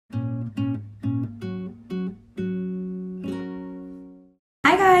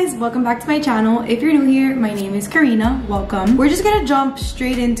guys, welcome back to my channel. If you're new here, my name is Karina. Welcome. We're just gonna jump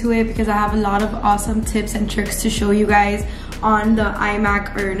straight into it because I have a lot of awesome tips and tricks to show you guys on the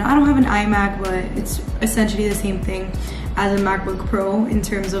iMac, or no, I don't have an iMac, but it's essentially the same thing as a MacBook Pro in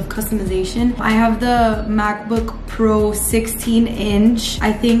terms of customization. I have the MacBook Pro 16-inch.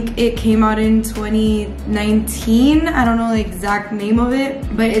 I think it came out in 2019. I don't know the exact name of it,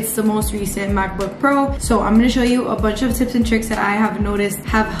 but it's the most recent MacBook Pro. So I'm gonna show you a bunch of tips and tricks that I have noticed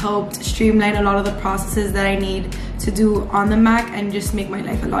have helped streamline a lot of the processes that I need to do on the Mac and just make my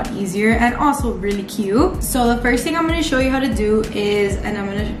life a lot easier and also really cute. So the first thing I'm gonna show you how to do is, and I'm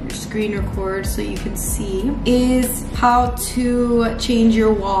gonna screen record so you can see, is how to change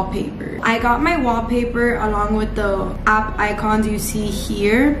your wallpaper. I got my wallpaper along with the app icons you see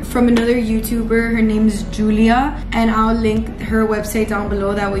here from another YouTuber. Her name is Julia, and I'll link her website down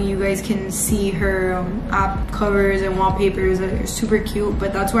below. That way you guys can see her app covers and wallpapers. They're super cute,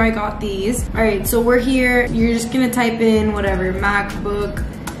 but that's where I got these. All right, so we're here. You're just gonna type in whatever, MacBook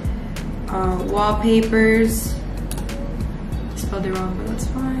wallpapers. Spelled it wrong, but that's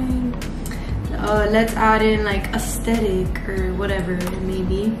fine. Let's add in like aesthetic or whatever it may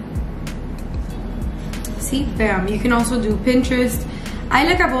be. See, bam. You can also do Pinterest. I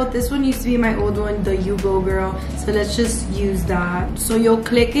like about this one, used to be my old one, the You Go Girl. So let's just use that. So you'll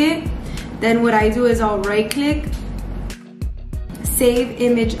click it. Then what I do is I'll right click, save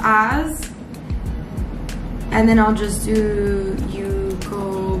image as, and then I'll just do You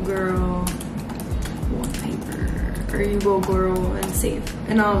Go Girl wallpaper, or You Go Girl, and save.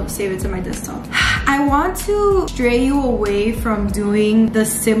 And I'll save it to my desktop. I want to stray you away from doing the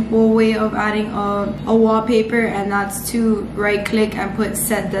simple way of adding a wallpaper, and that's to right click and put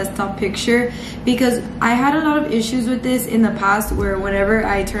set desktop picture, because I had a lot of issues with this in the past where whenever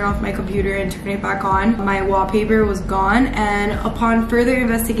I turn off my computer and turn it back on, my wallpaper was gone. And upon further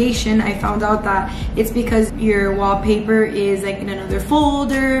investigation, I found out that it's because your wallpaper is like in another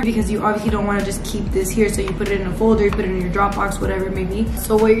folder, because you obviously don't want to just keep this here, so you put it in a folder, you put it in your Dropbox, whatever it may be.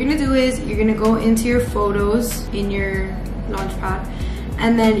 So what you're gonna do is you're gonna go into your photos in your launchpad,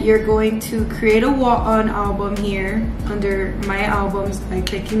 and then you're going to create a an album here under my albums by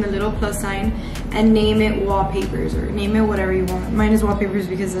clicking the little plus sign and name it wallpapers, or name it whatever you want. Mine is wallpapers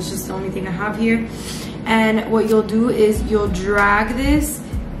because that's just the only thing I have here. And what you'll do is you'll drag this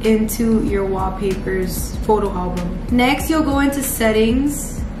into your wallpapers photo album. Next, you'll go into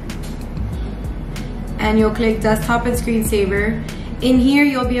settings and you'll click desktop and screensaver. In here,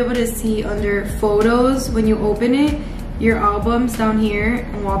 you'll be able to see under photos, when you open it, your albums down here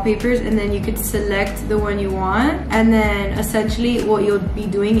and wallpapers, and then you could select the one you want. And then essentially what you'll be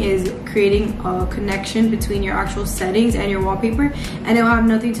doing is creating a connection between your actual settings and your wallpaper, and it'll have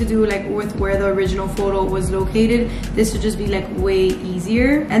nothing to do like with where the original photo was located. This would just be like way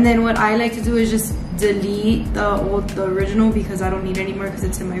easier. And then what I like to do is just delete the original because I don't need it anymore because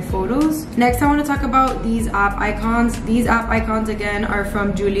it's in my photos. Next, I want to talk about these app icons. These app icons again are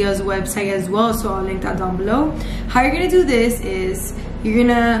from Julia's website as well, so I'll link that down below. How you're gonna do this is you're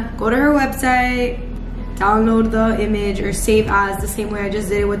gonna go to her website, download the image or save as, the same way I just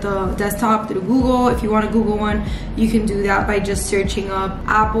did it with the desktop through Google. If you want a Google one, you can do that by just searching up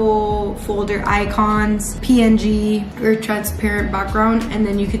Apple folder icons, PNG, or transparent background, and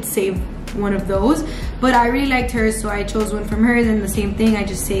then you could save one of those. But I really liked hers, so I chose one from hers, and the same thing, I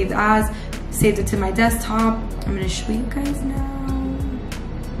just saved it to my desktop. I'm gonna show you guys now.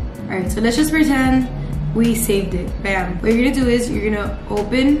 All right, so let's just pretend we saved it. Bam. What you're gonna do is you're gonna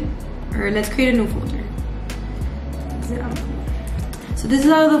open, or let's create a new folder. So this is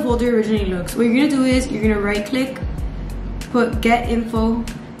how the folder originally looks. What you're gonna do is you're gonna right click, put get info,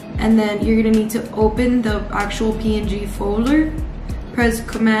 and then you're gonna need to open the actual PNG folder. Press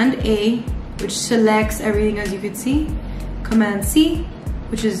Command A, which selects everything as you can see. Command C,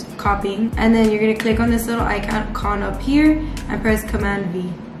 which is copying. And then you're gonna click on this little icon up here and press Command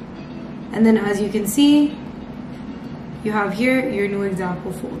V. And then as you can see, you have here your new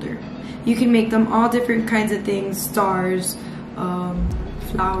example folder. You can make them all different kinds of things, stars,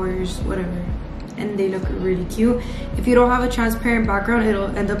 flowers, whatever. And they look really cute. If you don't have a transparent background,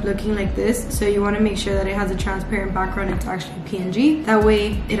 it'll end up looking like this. So you want to make sure that it has a transparent background. It's actually PNG. That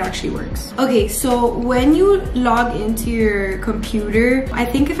way it actually works. Okay, so when you log into your computer, I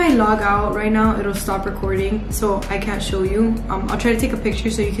think if I log out right now, it'll stop recording. So I can't show you. I'll try to take a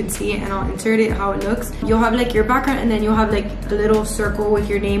picture so you can see it, and I'll insert it how it looks. You'll have like your background, and then you'll have like a little circle with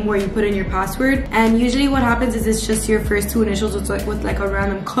your name where you put in your password. And usually what happens is it's just your first two initials with like a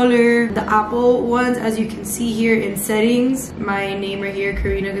random color. The Apple ones, as you can see here in settings, my name right here,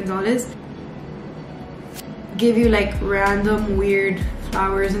 Karina Gonzalez, give you like random weird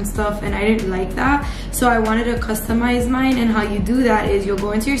flowers and stuff, and I didn't like that. So I wanted to customize mine, and how you do that is you'll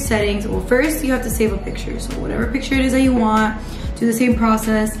go into your settings. Well, first you have to save a picture. So whatever picture it is that you want, do the same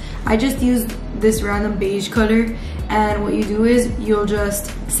process. I just used this random beige color, and what you do is you'll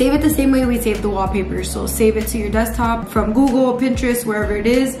just save it the same way we save the wallpaper. So save it to your desktop from Google, Pinterest, wherever it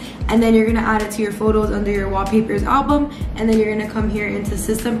is, and then you're gonna add it to your photos under your wallpapers album, and then you're gonna come here into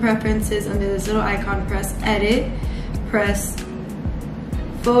system preferences under this little icon, press edit, press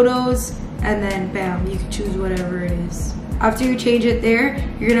photos, and then bam, you can choose whatever it is. After you change it there,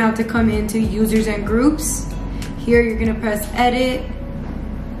 you're gonna have to come into users and groups. Here you're gonna press edit,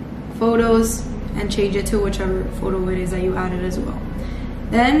 photos, and change it to whichever photo it is that you added as well.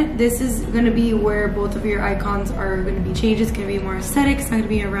 Then this is going to be where both of your icons are going to be changed. It's going to be more aesthetic. It's not going to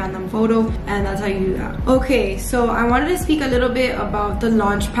be a random photo, and that's how you do that. Okay, so I wanted to speak a little bit about the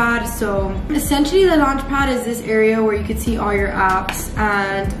launchpad. So essentially the launchpad is this area where you can see all your apps,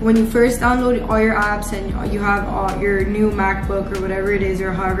 and when you first download all your apps and you have all your new MacBook or whatever it is,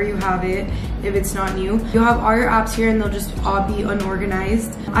 or however you have it, if it's not new, you'll have all your apps here and they'll just all be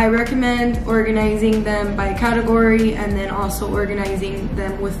unorganized. I recommend organizing them by category and then also organizing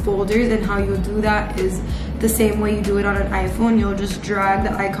them with folders, and how you'll do that is the same way you do it on an iPhone. You'll just drag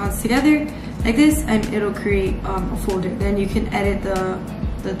the icons together like this and it'll create a folder. Then you can edit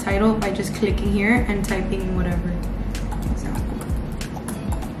the title by just clicking here and typing whatever.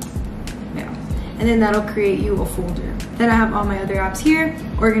 And then that'll create you a folder. Then I have all my other apps here,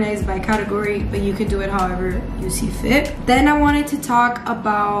 organized by category, but you can do it however you see fit. Then I wanted to talk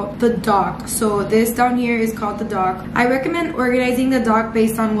about the dock. So this down here is called the dock. I recommend organizing the dock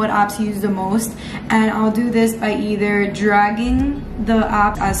based on what apps you use the most, and I'll do this by either dragging the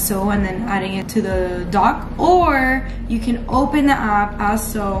app as so and then adding it to the dock, or you can open the app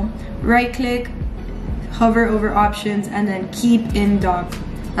as so, right click, hover over options, and then keep in dock.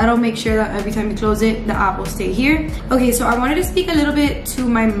 That'll make sure that every time you close it, the app will stay here. Okay, so I wanted to speak a little bit to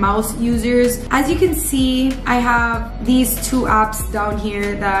my mouse users. As you can see, I have these two apps down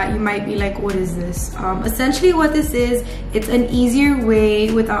here that you might be like, what is this? Essentially what this is, it's an easier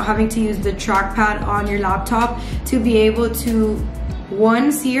way without having to use the trackpad on your laptop to be able to,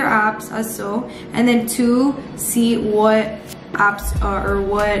 one, see your apps as so, and then two, see what apps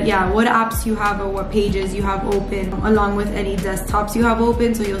what apps you have or what pages you have open, along with any desktops you have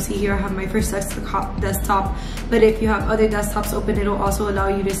open. So you'll see here I have my first desktop, but if you have other desktops open, it'll also allow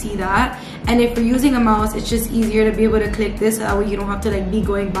you to see that. And if you're using a mouse, it's just easier to be able to click this, so that way you don't have to like be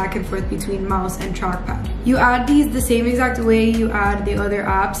going back and forth between mouse and trackpad. You add these the same exact way you add the other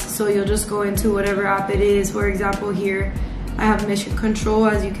apps. So you'll just go into whatever app it is. For example, here I have mission control,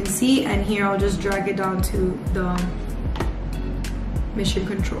 as you can see, and here I'll just drag it down to the mission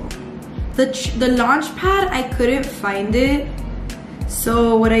control. The launch pad, I couldn't find it,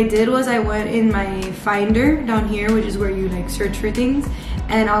 so what I did was I went in my finder down here, which is where you like search for things,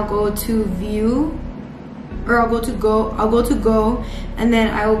 and I'll go to view, or I'll go to go, and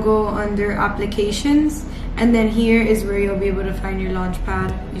then I will go under applications, and then here is where you'll be able to find your launch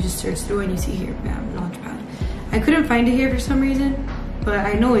pad. You just search through and you see here, bam, launch pad. I couldn't find it here for some reason, but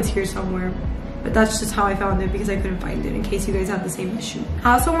I know it's here somewhere. But that's just how I found it, because I couldn't find it, in case you guys have the same issue.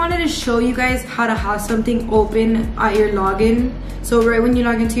 I also wanted to show you guys how to have something open at your login. So right when you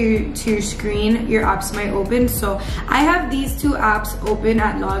log into your screen, your apps might open. So I have these two apps open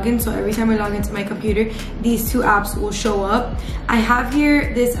at login. So every time I log into my computer, these two apps will show up. I have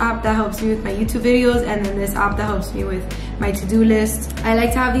here this app that helps me with my YouTube videos, and then this app that helps me with my to-do list. I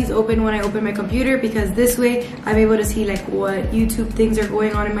like to have these open when I open my computer, because this way I'm able to see like what YouTube things are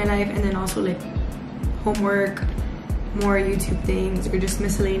going on in my life, and then also like homework, more YouTube things, or just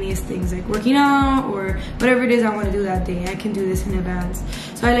miscellaneous things like working out or whatever it is I want to do that day. I can do this in advance.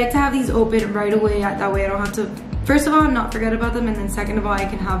 So I like to have these open right away. That way I don't have to, first of all, not forget about them, and then second of all, I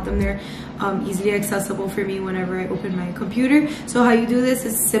can have them there easily accessible for me whenever I open my computer. So how you do this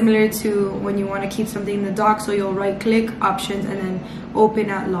is similar to when you want to keep something in the dock. So you'll right click, options, and then open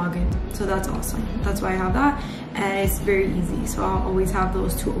at login. So that's awesome. That's why I have that, and it's very easy. So I'll always have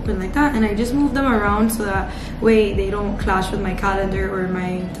those two open like that, and I just move them around so that way they don't clash with my calendar or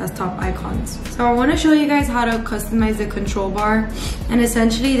my desktop icons. So I want to show you guys how to customize the control bar, and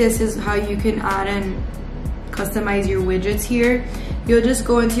essentially this is how you can add and customize your widgets here. You'll just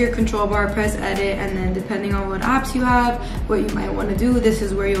go into your control bar, press edit, and then depending on what apps you have, what you might want to do, this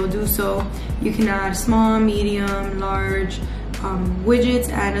is where you'll do so. You can add small, medium, large widgets,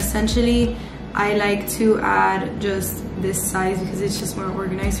 and essentially I like to add just this size because it's just more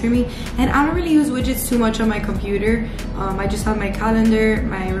organized for me. And I don't really use widgets too much on my computer. I just have my calendar,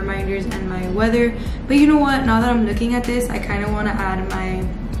 my reminders, calendars and my weather. But you know what, now that I'm looking at this, I kind of want to add my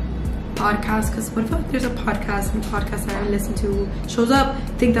podcast, because what if there's a podcast and the podcast that I listen to shows up? I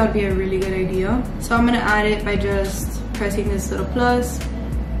think that would be a really good idea. So I'm gonna add it by just pressing this little plus,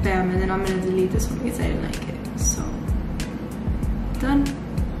 bam, and then I'm gonna delete this one because I didn't like it. So done.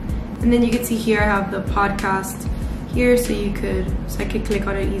 And then you can see here I have the podcast here, so I could click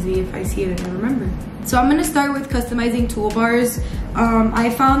on it easy if I see it and I remember. So I'm gonna start with customizing toolbars. I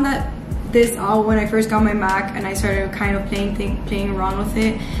found that this all when I first got my Mac and I started kind of playing around with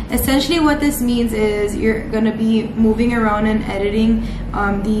it. Essentially what this means is you're gonna be moving around and editing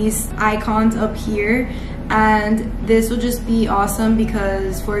these icons up here, and this will just be awesome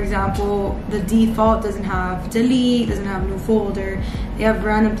because, for example, the default doesn't have delete, doesn't have new folder, they have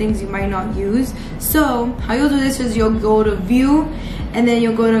random things you might not use. So how you'll do this is you'll go to view and then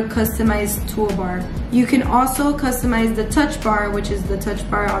you'll go to customize toolbar. You can also customize the touch bar, which is the touch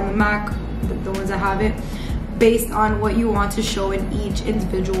bar on the Mac, the ones that have it, based on what you want to show in each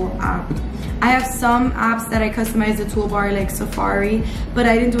individual app. I have some apps that I customize the toolbar, like Safari, but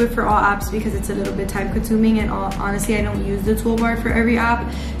I didn't do it for all apps because it's a little bit time consuming, and honestly I don't use the toolbar for every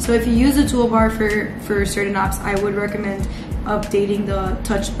app. So if you use the toolbar for certain apps, I would recommend updating the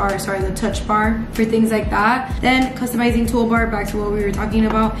touch bar for things like that. Then customizing toolbar, back to what we were talking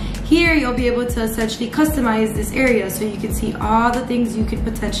about. Here you'll be able to essentially customize this area, so you can see all the things you could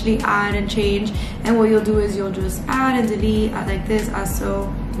potentially add and change, and what you'll do is you'll just add and delete, add like this, as so,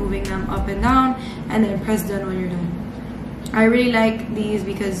 moving them up and down, and then press done when you're done. I really like these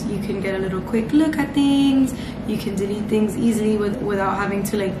because you can get a little quick look at things, you can delete things easily without having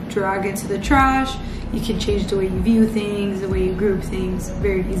to like drag it to the trash. You can change the way you view things, the way you group things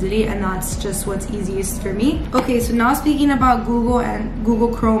very easily, and that's just what's easiest for me. Okay, so now speaking about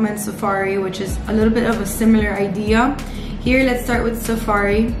Google Chrome and Safari, which is a little bit of a similar idea. Here, let's start with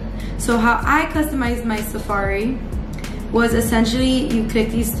Safari. So how I customized my Safari was essentially you click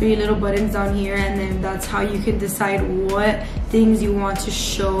these three little buttons down here, and then that's how you can decide what things you want to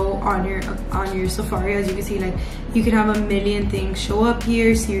show on your Safari. As you can see, like, you can have a million things show up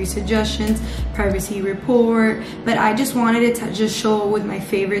here: Siri suggestions, privacy report, but I just wanted it to just show with my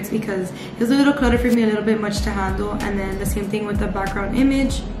favorites because it was a little cluttered for me, a little bit much to handle. And then the same thing with the background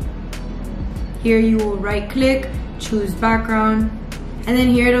image. Here you will right click, choose background, and then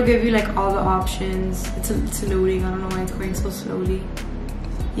here it'll give you like all the options. It's loading, I don't know why it's going so slowly.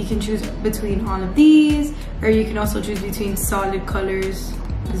 You can choose between all of these, or you can also choose between solid colors,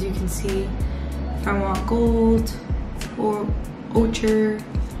 as you can see. If I want gold or ochre,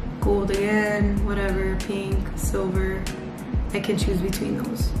 gold again, whatever, pink, silver, I can choose between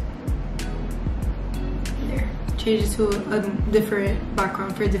those. There, change it to a different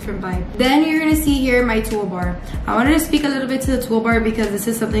background for a different vibe. Then you're gonna see here my toolbar. I wanted to speak a little bit to the toolbar because this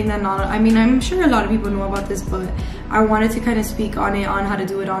is something that I'm sure a lot of people know about this, but I wanted to kind of speak on it, on how to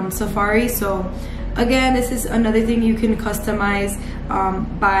do it on Safari. So again, this is another thing you can customize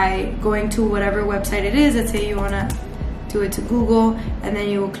by going to whatever website it is. Let's say you want to do it to Google, and then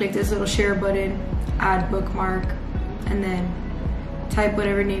you will click this little share button, add bookmark, and then type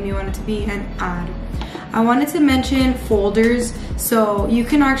whatever name you want it to be and add. I wanted to mention folders. So you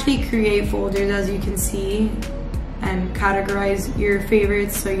can actually create folders, as you can see, and categorize your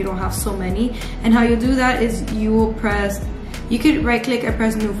favorites so you don't have so many. And how you'll do that is you could right click and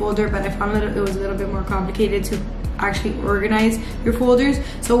press new folder, but I found that it was a little bit more complicated to actually organize your folders.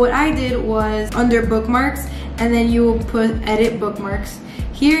 So what I did was under bookmarks, and then you will put edit bookmarks.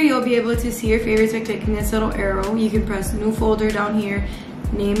 Here you'll be able to see your favorites by clicking this little arrow. You can press new folder down here,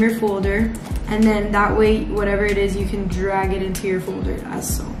 name your folder, and then that way whatever it is you can drag it into your folder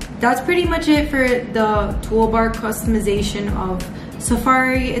as so. That's pretty much it for the toolbar customization of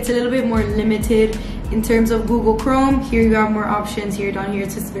Safari. It's a little bit more limited in terms of Google Chrome. Here you have more options. Here down here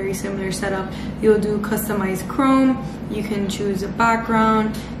it's just very similar setup. You'll do customize Chrome. You can choose a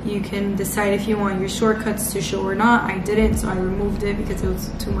background. You can decide if you want your shortcuts to show or not. I didn't, so I removed it because it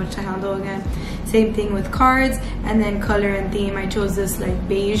was too much to handle again. Same thing with cards, and then color and theme. I chose this like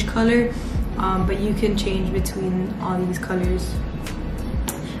beige color, but you can change between all these colors.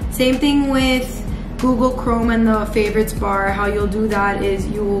 Same thing with Google Chrome and the favorites bar. How you'll do that is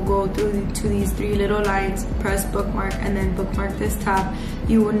you will go through to these three little lines, press bookmark, and then bookmark this tab.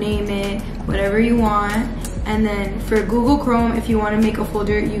 You will name it whatever you want, and then for Google Chrome, if you want to make a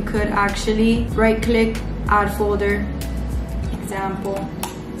folder, you could actually right click, add folder, example,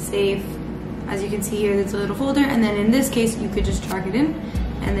 save. As you can see here, there's a little folder, and then in this case you could just drag it in,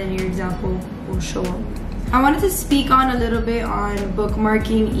 and then your example will show up. I wanted to speak on a little bit on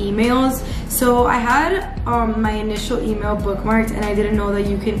bookmarking emails. So I had my initial email bookmarked, and I didn't know that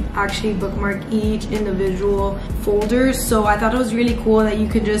you can actually bookmark each individual folder. So I thought it was really cool that you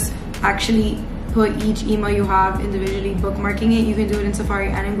could just actually put each email you have individually bookmarking it. You can do it in Safari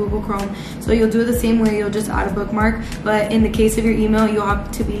and in Google Chrome. So you'll do it the same way, you'll just add a bookmark. But in the case of your email, you'll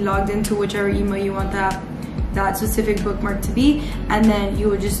have to be logged into whichever email you want that specific bookmark to be, and then you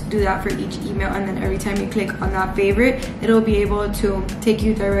would just do that for each email, and then every time you click on that favorite, it'll be able to take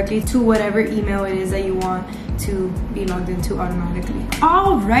you directly to whatever email it is that you want to be logged into automatically.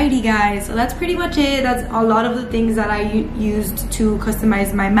 Alrighty guys, so that's pretty much it. That's a lot of the things that I used to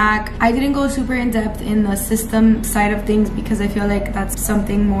customize my Mac. I didn't go super in depth in the system side of things because I feel like that's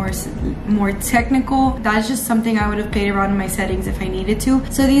something more technical. That's just something I would have played around in my settings if I needed to.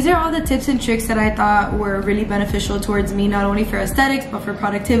 So these are all the tips and tricks that I thought were really beneficial towards me, not only for aesthetics but for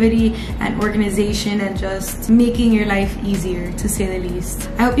productivity and organization and just making your life easier, to say the least.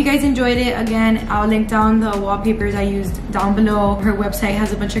 I hope you guys enjoyed it. Again, I'll link down the wallpapers I used down below. Her website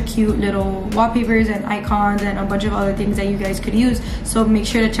has a bunch of cute little wallpapers and icons and a bunch of other things that you guys could use, so make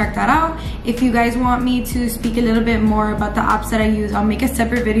sure to check that out. If you guys want me to speak a little bit more about the apps that I use, I'll make a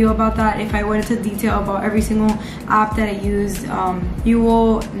separate video about that. If I went into detail about every single app that I used, you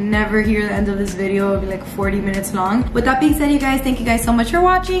will never hear the end of this video. It'll be like 40 minutes long. With that being said, you guys, thank you guys so much for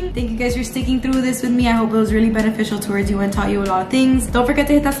watching. Thank you guys for sticking through this with me. I hope it was really beneficial towards you and taught you a lot of things. Don't forget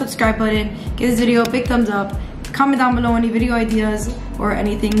to hit that subscribe button, give this video a big thumbs up, comment down below any video ideas or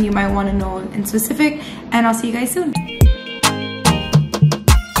anything you might want to know in specific, and I'll see you guys soon.